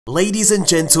Ladies and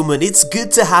gentlemen, it's good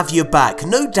to have you back.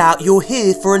 No doubt you're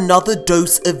here for another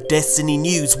dose of Destiny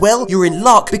news. Well, you're in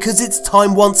luck because it's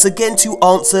time once again to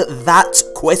answer that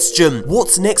question.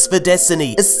 What's next for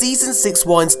Destiny? As Season 6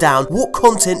 winds down, what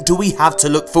content do we have to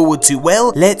look forward to?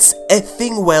 Well, let's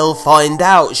effing well find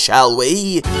out, shall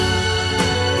we?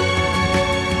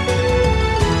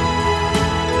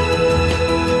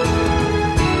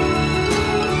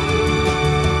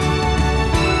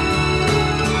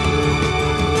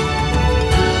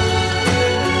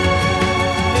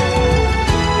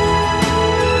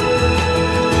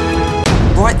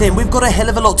 Right then, we've got a hell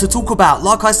of a lot to talk about.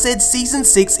 Like I said, Season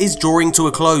 6 is drawing to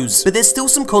a close, but there's still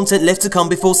some content left to come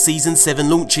before Season 7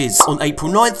 launches. On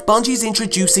April 9th, Bungie's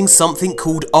introducing something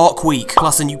called Arc Week,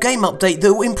 plus a new game update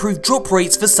that will improve drop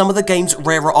rates for some of the game's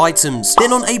rarer items.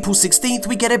 Then on April 16th,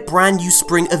 we get a brand new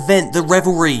spring event, the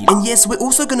Revelry. And yes, we're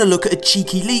also going to look at a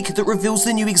cheeky leak that reveals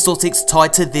the new exotics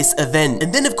tied to this event.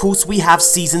 And then of course, we have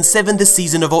Season 7, the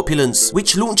Season of Opulence,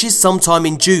 which launches sometime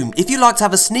in June. If you'd like to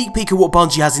have a sneak peek of what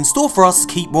Bungie has in store for us,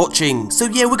 keep watching. So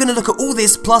yeah, we're gonna look at all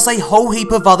this plus a whole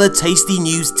heap of other tasty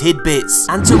news tidbits.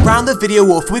 And to round the video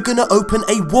off, we're gonna open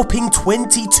a whopping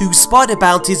 22 spider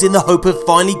bounties in the hope of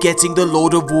finally getting the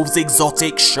Lord of Wolves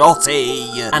exotic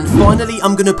Shotty. And finally,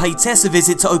 I'm gonna pay Tess a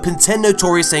visit to open 10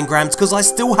 notorious engrams because I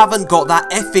still haven't got that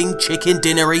effing chicken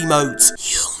dinner emote.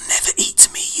 You'll never eat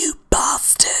me, you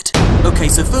bastard. Okay,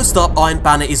 so first up, Iron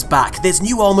Banner is back. There's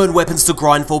new armor and weapons to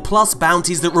grind for, plus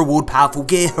bounties that reward powerful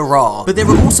gear, hurrah. But there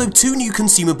are also two new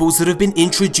consumables that have been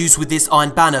introduced with this Iron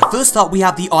Banner. First up, we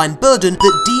have the Iron Burden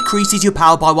that decreases your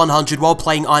power by 100 while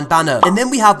playing Iron Banner. And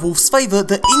then we have Wolf's Favor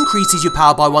that increases your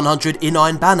power by 100 in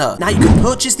Iron Banner. Now you can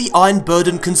purchase the Iron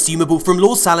Burden consumable from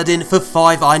Lord Saladin for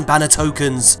 5 Iron Banner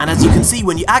tokens. And as you can see,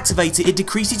 when you activate it, it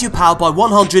decreases your power by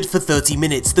 100 for 30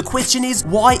 minutes. The question is,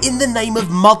 why in the name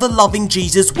of mother-loving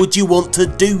Jesus would you want to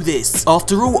do this?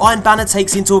 After all, Iron Banner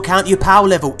takes into account your power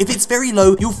level. If it's very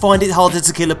low, you'll find it harder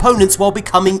to kill opponents while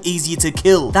becoming easier to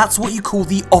kill. That's what you call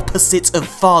the opposite of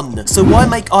fun. So why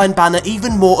make Iron Banner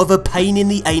even more of a pain in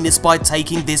the anus by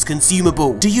taking this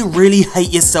consumable? Do you really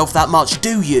hate yourself that much,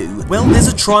 do you? Well, there's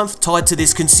a triumph tied to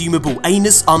this consumable,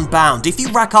 Anus Unbound. If you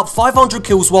rack up 500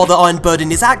 kills while the Iron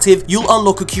Burden is active, you'll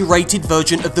unlock a curated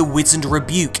version of the Wizened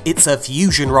Rebuke. It's a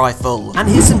fusion rifle. And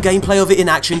here's some gameplay of it in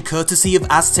action courtesy of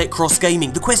Aztec Cross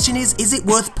Gaming. The question is it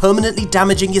worth permanently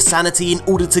damaging your sanity in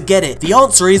order to get it? The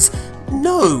answer is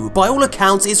no. By all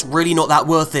accounts, it's really not that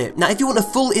worth it. Now, if you want a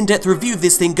full in-depth review of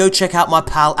this thing, go check out my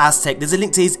pal Aztec. There's a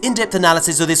link to his in-depth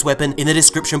analysis of this weapon in the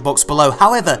description box below.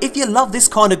 However, if you love this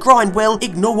kind of grind, well,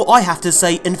 ignore what I have to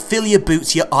say and fill your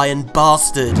boots, you iron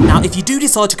bastard. Now, if you do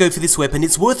decide to go for this weapon,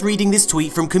 it's worth reading this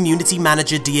tweet from community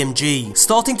manager DMG.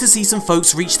 Starting to see some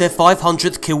folks reach their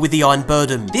 500th kill with the Iron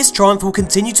Burden. This triumph will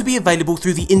continue to be available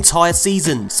through the entire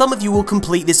season. Some of you will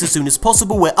complete this as soon as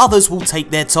possible, where others will take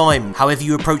their time. However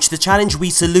you approach the challenge,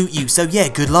 we salute you, so yeah,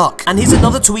 good luck. And here's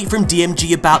another tweet from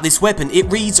DMG about this weapon.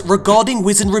 It reads, regarding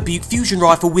Wizened Rebuke fusion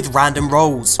rifle with random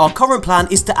rolls. Our current plan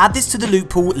is to add this to the loot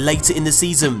pool later in the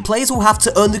season. Players will have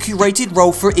to earn the curated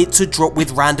roll for it to drop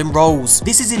with random rolls.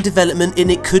 This is in development and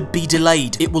it could be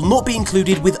delayed. It will not be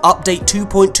included with update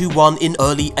 2.21 in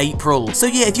early April. So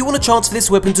yeah, if you want a chance for this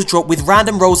weapon to drop with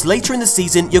random rolls later in the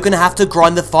season, you're gonna have to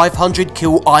grind the 500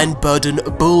 kill Iron Burden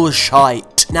bullshit.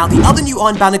 Now, the other new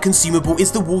Iron Banner consumable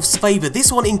is the Wolf's Favor.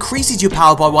 This one increases your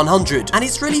power by 100, and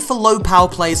it's really for low power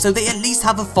players so they at least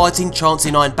have a fighting chance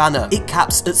in Iron Banner. It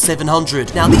caps at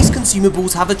 700. Now, these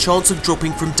consumables have a chance of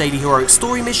dropping from daily heroic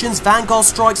story missions, Vanguard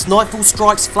strikes, Nightfall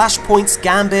strikes, flashpoints,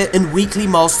 Gambit, and weekly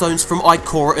milestones from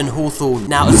Ikora and Hawthorne.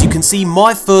 Now, as you can see,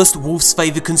 my first Wolf's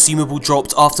Favor consumable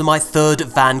dropped after my 3rd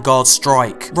Vanguard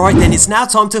strike. Right then, it's now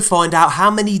time to find out how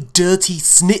many dirty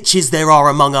snitches there are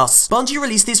among us. Bungie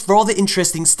released this rather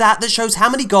interesting stat that shows how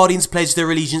many Guardians pledged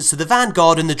their allegiance to the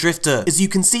Vanguard and the Drifter. As you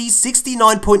can see,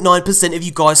 69.9% of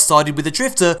you guys sided with the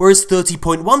Drifter, whereas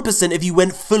 30.1% of you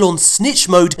went full on snitch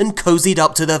mode and cozied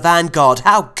up to the Vanguard.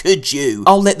 How could you?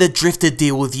 I'll let the Drifter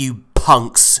deal with you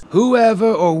punks.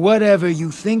 Whoever or whatever you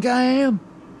think I am,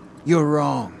 you're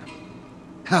wrong.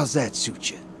 How's that suit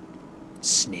you?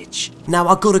 Snitch. Now,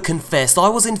 I gotta confess, I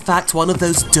was in fact one of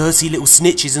those dirty little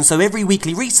snitches, and so every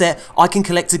weekly reset, I can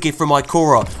collect a gift from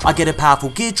Ikora. I get a powerful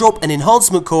gear drop, an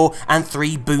enhancement core, and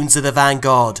 3 boons of the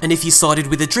Vanguard. And if you sided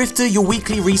with the Drifter, your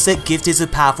weekly reset gift is a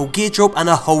powerful gear drop and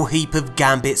a whole heap of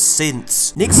Gambit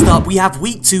synths. Next up, we have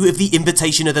week 2 of the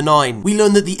Invitation of the Nine. We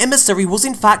learn that the Emissary was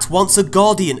in fact once a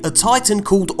Guardian, a Titan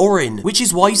called Orin, which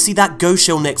is why you see that ghost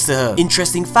shell next to her.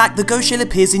 Interesting fact, the ghost shell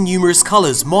appears in numerous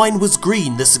colours. Mine was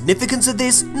green. The significance of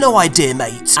this? No idea. dear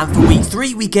mate. And for week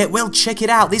 3 we get, well, check it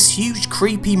out, this huge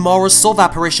creepy Mara Sov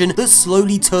apparition that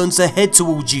slowly turns her head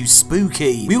towards you,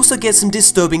 spooky. We also get some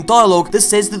disturbing dialogue that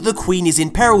says that the queen is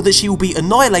in peril, that she will be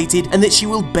annihilated, and that she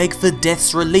will beg for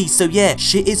death's release. So yeah,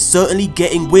 shit is certainly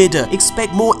getting weirder.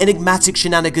 Expect more enigmatic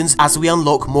shenanigans as we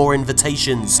unlock more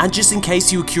invitations. And just in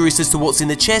case you were curious as to what's in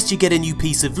the chest, you get a new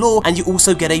piece of lore, and you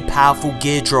also get a powerful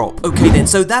gear drop. Okay then,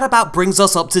 so that about brings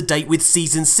us up to date with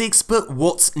Season 6, but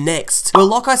what's next? Well,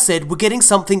 like I said, we're getting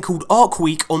something called Arc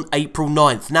Week on April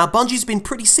 9th. Now, Bungie's been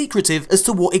pretty secretive as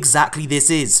to what exactly this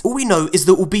is. All we know is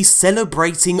that we'll be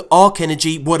celebrating Arc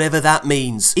Energy, whatever that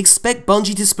means. Expect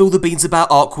Bungie to spill the beans about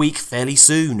Arc Week fairly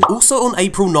soon. Also on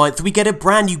April 9th, we get a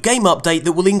brand new game update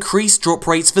that will increase drop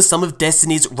rates for some of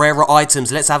Destiny's rarer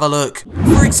items. Let's have a look.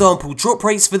 For example, drop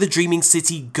rates for the Dreaming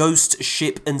City, Ghost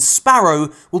Ship, and Sparrow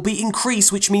will be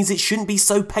increased, which means it shouldn't be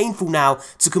so painful now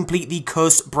to complete the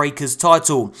Curse Breakers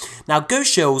title. Now,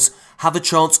 Ghost Shells have a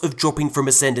chance of dropping from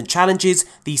Ascendant challenges,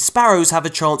 the Sparrows have a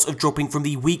chance of dropping from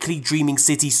the weekly Dreaming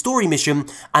City story mission,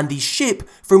 and the Ship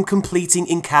from completing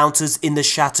encounters in the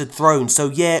Shattered Throne.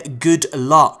 So yeah, good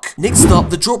luck. Next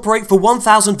up, the drop rate for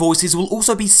 1000 voices will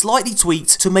also be slightly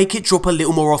tweaked to make it drop a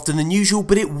little more often than usual,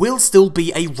 but it will still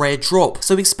be a rare drop.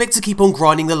 So expect to keep on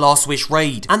grinding the Last Wish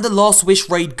raid. And the Last Wish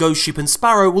raid, Ghost Ship, and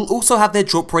Sparrow will also have their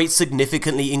drop rates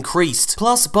significantly increased.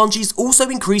 Plus, Bungie's also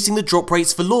increasing the drop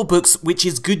rates for lore books, which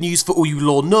is good news for all you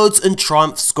lore nerds and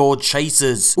Triumph score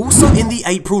chasers. Also in the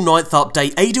April 9th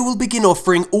update, Ada will begin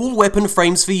offering all weapon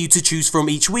frames for you to choose from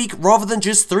each week rather than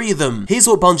just 3 of them. Here's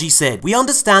what Bungie said: "We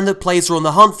understand that players are on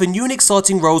the hunt for new and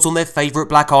exciting rolls on their favourite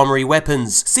Black Armory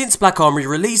weapons. Since Black Armory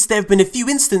release, there have been a few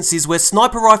instances where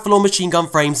sniper rifle or machine gun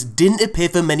frames didn't appear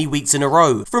for many weeks in a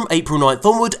row. From April 9th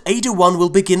onward, Ada 1 will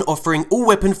begin offering all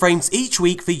weapon frames each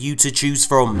week for you to choose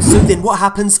from." So then what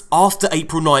happens after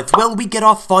April 9th? Well, we get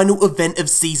our final event of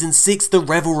Season 6, the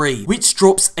Revelry, which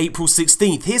drops April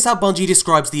 16th. Here's how Bungie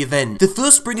describes the event. "The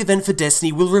first spring event for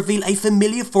Destiny will reveal a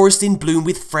familiar forest in bloom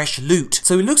with fresh loot.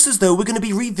 So it looks as though we're going to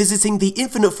be revisiting the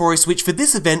Infinite Forest, which for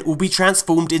this event will be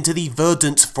transformed into the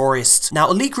Verdant Forest. Now,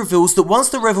 a leak reveals that once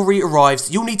the Revelry arrives,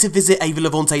 you'll need to visit Ava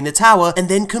Levante in the tower and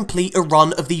then complete a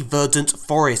run of the Verdant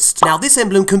Forest. Now, this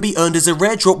emblem can be earned as a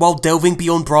rare drop while delving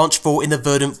beyond Branch 4 in the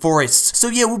Verdant Forest. So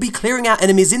yeah, we'll be clearing out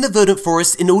enemies in the Verdant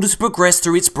Forest in order to progress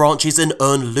through its branches and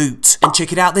earn loot. And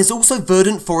check it out, there's also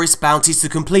Verdant Forest bounties to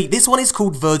complete. This one is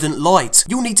called Verdant Light.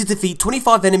 You'll need to defeat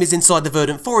 25 enemies inside the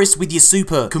Verdant Forest with your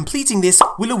super. Completing this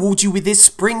will award you with this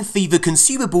Spring Fever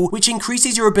consumable, which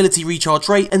increases your ability recharge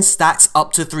rate and stacks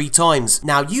up to 3 times.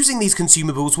 Now, using these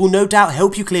consumables will no doubt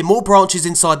help you clear more branches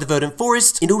inside the Verdant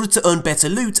Forest in order to earn better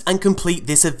loot and complete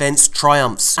this event's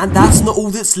triumphs. And that's not all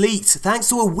that's leaked. Thanks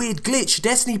to a weird glitch,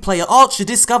 Destiny player Archer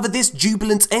discovered this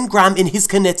Jubilant engram in his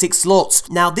kinetic slot.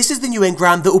 Now, this is the new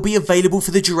engram that will be available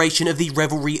for the duration of the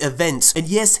Revelry event. And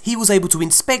yes, he was able to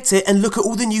inspect it and look at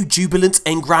all the new Jubilant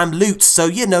engram loot. So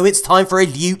you know it's time for a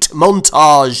loot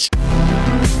montage.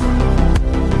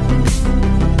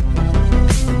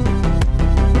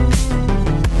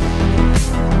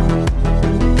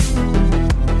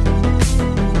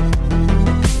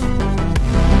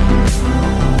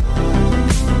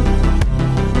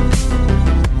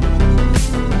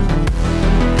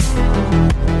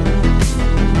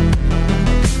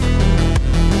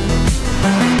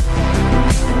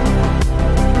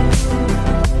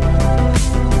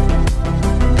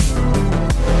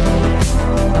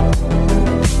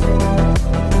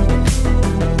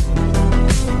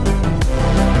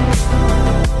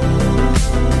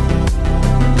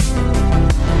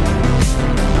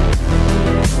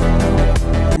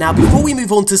 Now, before we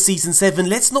move on to Season 7,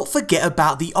 let's not forget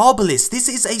about the Arbalist. This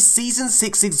is a Season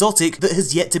 6 exotic that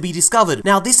has yet to be discovered.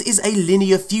 Now, this is a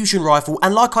linear fusion rifle,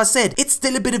 and like I said, it's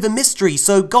still a bit of a mystery.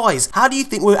 So guys, how do you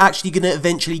think we're actually going to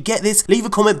eventually get this? Leave a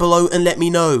comment below and let me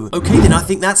know. Okay, then I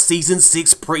think that's Season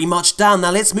 6 pretty much done.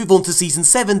 Now, let's move on to Season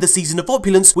 7, the Season of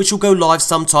Opulence, which will go live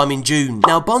sometime in June.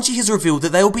 Now, Bungie has revealed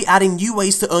that they will be adding new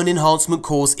ways to earn enhancement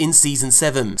cores in Season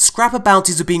 7. Scrapper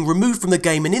bounties are being removed from the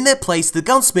game, and in their place, the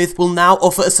Gunsmith will now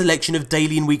offer a selection of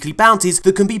daily and weekly bounties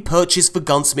that can be purchased for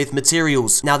Gunsmith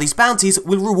materials. Now, these bounties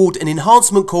will reward an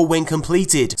enhancement core when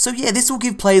completed. So yeah, this will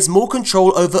give players more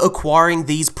control over acquiring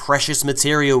these precious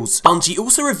materials. Bungie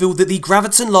also revealed that the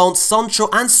Graviton Lance, Sunshot,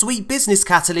 and Sweet Business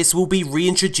Catalysts will be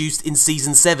reintroduced in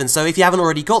Season 7. So if you haven't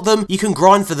already got them, you can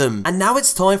grind for them. And now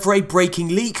it's time for a breaking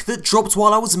leak that dropped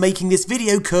while I was making this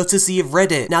video courtesy of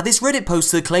Reddit. Now, this Reddit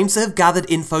poster claims to have gathered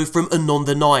info from Anon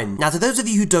the 9. Now, to those of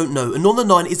you who don't know, Anon the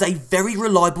 9 is a very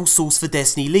reliable reliable source for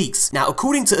Destiny leaks. Now,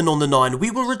 according to Anon the 9, we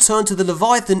will return to the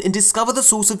Leviathan and discover the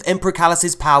source of Emperor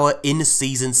Callus's power in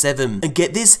Season 7. And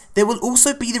get this, there will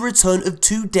also be the return of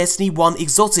 2 Destiny 1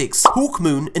 exotics,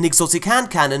 Hawkmoon, an exotic hand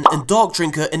cannon, and Dark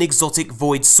Drinker, an exotic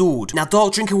void sword. Now,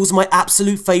 Dark Drinker was my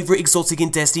absolute favourite exotic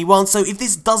in Destiny 1, so if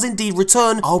this does indeed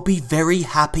return, I'll be very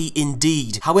happy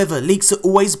indeed. However, leaks are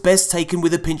always best taken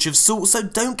with a pinch of salt, so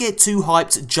don't get too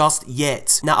hyped just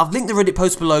yet. Now, I've linked the Reddit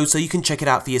post below so you can check it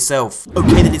out for yourself.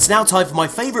 Okay, then it's now time for my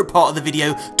favourite part of the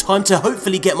video, time to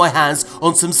hopefully get my hands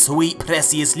on some sweet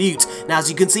precious loot. Now, as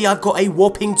you can see, I've got a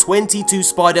whopping 22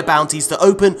 spider bounties to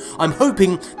open. I'm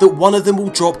hoping that one of them will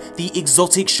drop the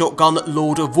exotic shotgun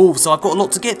Lord of Wolves, so I've got a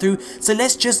lot to get through, so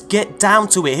let's just get down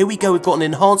to it. Here we go, we've got an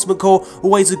enhancement core,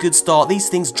 always a good start. These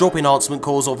things drop enhancement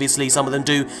cores, obviously, some of them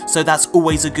do, so that's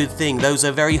always a good thing. Those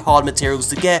are very hard materials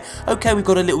to get. Okay, we've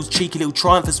got a little cheeky little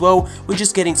triumph as well. We're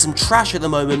just getting some trash at the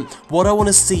moment. What I want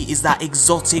to see is that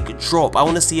exotic drop. I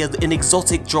want to see an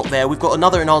exotic drop there. We've got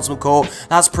another enhancement core,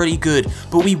 that's pretty good,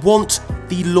 but we want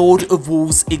the Lord of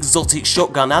Wolves exotic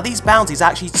shotgun. Now, these bounties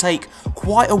actually take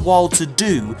quite a while to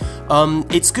do.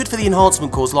 It's good for the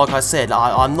enhancement cores, like I said.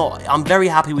 I'm very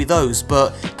happy with those,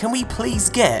 but can we please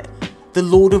get the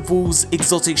Lord of Wolves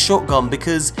exotic shotgun,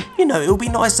 because, you know, it'll be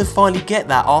nice to finally get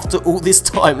that after all this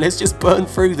time. Let's just burn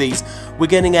through these. We're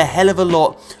getting a hell of a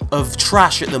lot of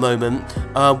trash at the moment.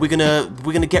 We're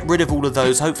gonna get rid of all of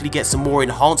those, hopefully get some more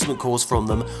enhancement cores from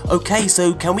them. Okay,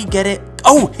 so can we get it?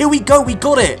 Oh, here we go, we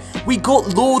got it! We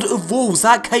got Lord of Wolves,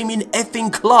 that came in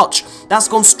effing clutch. That's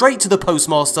gone straight to the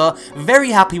postmaster,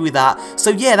 very happy with that. So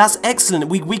yeah, that's excellent,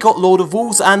 we got Lord of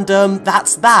Wolves, and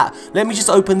that's that. Let me just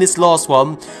open this last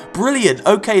one. Brilliant,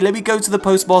 okay, let me go to the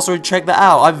postmaster and check that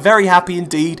out. I'm very happy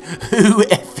indeed, who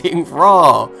effing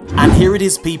rah. And here it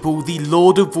is, people, the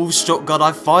Lord of Wolves shotgun.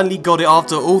 I finally got it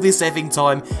after all this effing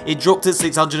time. It dropped at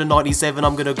 697,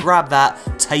 I'm gonna grab that,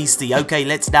 tasty. Okay,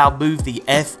 let's now move the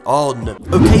F on.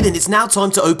 Okay then, it's now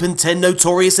time to open 10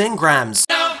 notorious engrams.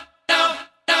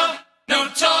 No,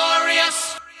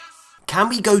 notorious. Can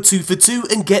we go 2 for 2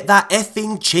 and get that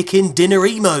effing chicken dinner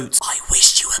emote? I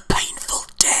wish you a painful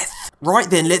death. Right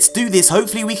then, let's do this.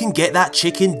 Hopefully we can get that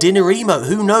chicken dinner emote.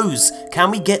 Who knows?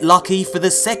 Can we get lucky for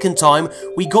the second time?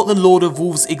 We got the Lord of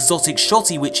Wolves exotic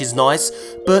shotty, which is nice.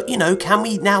 But, you know, can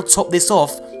we now top this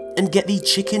off and get the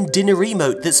chicken dinner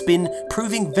emote that's been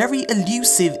proving very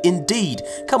elusive indeed?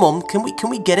 Come on, can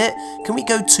we get it? Can we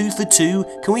go 2 for 2?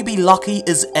 Can we be lucky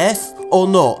as F or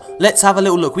not? Let's have a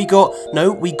little look. We got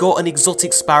an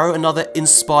exotic sparrow, another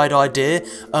inspired idea.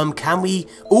 Can we?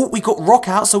 Oh, we got rock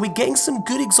out, so we're getting some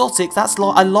good exotics. That's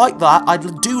I like that. I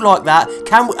do like that.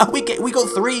 Can we? Oh, we got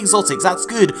 3 exotics. That's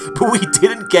good, but we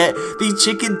didn't get the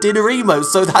chicken dinner emote,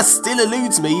 so that still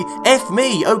eludes me. F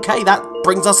me. Okay, that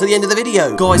brings us to the end of the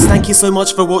video. Guys, thank you so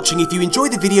much for watching. If you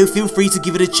enjoyed the video, feel free to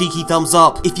give it a cheeky thumbs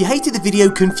up. If you hated the video,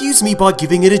 confuse me by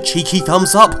giving it a cheeky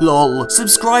thumbs up, lol.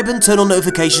 Subscribe and turn on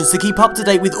notifications to keep up to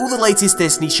date with all the latest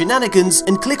Destiny shenanigans,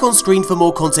 and click on screen for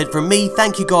more content from me.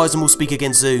 Thank you guys, and we'll speak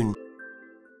again soon.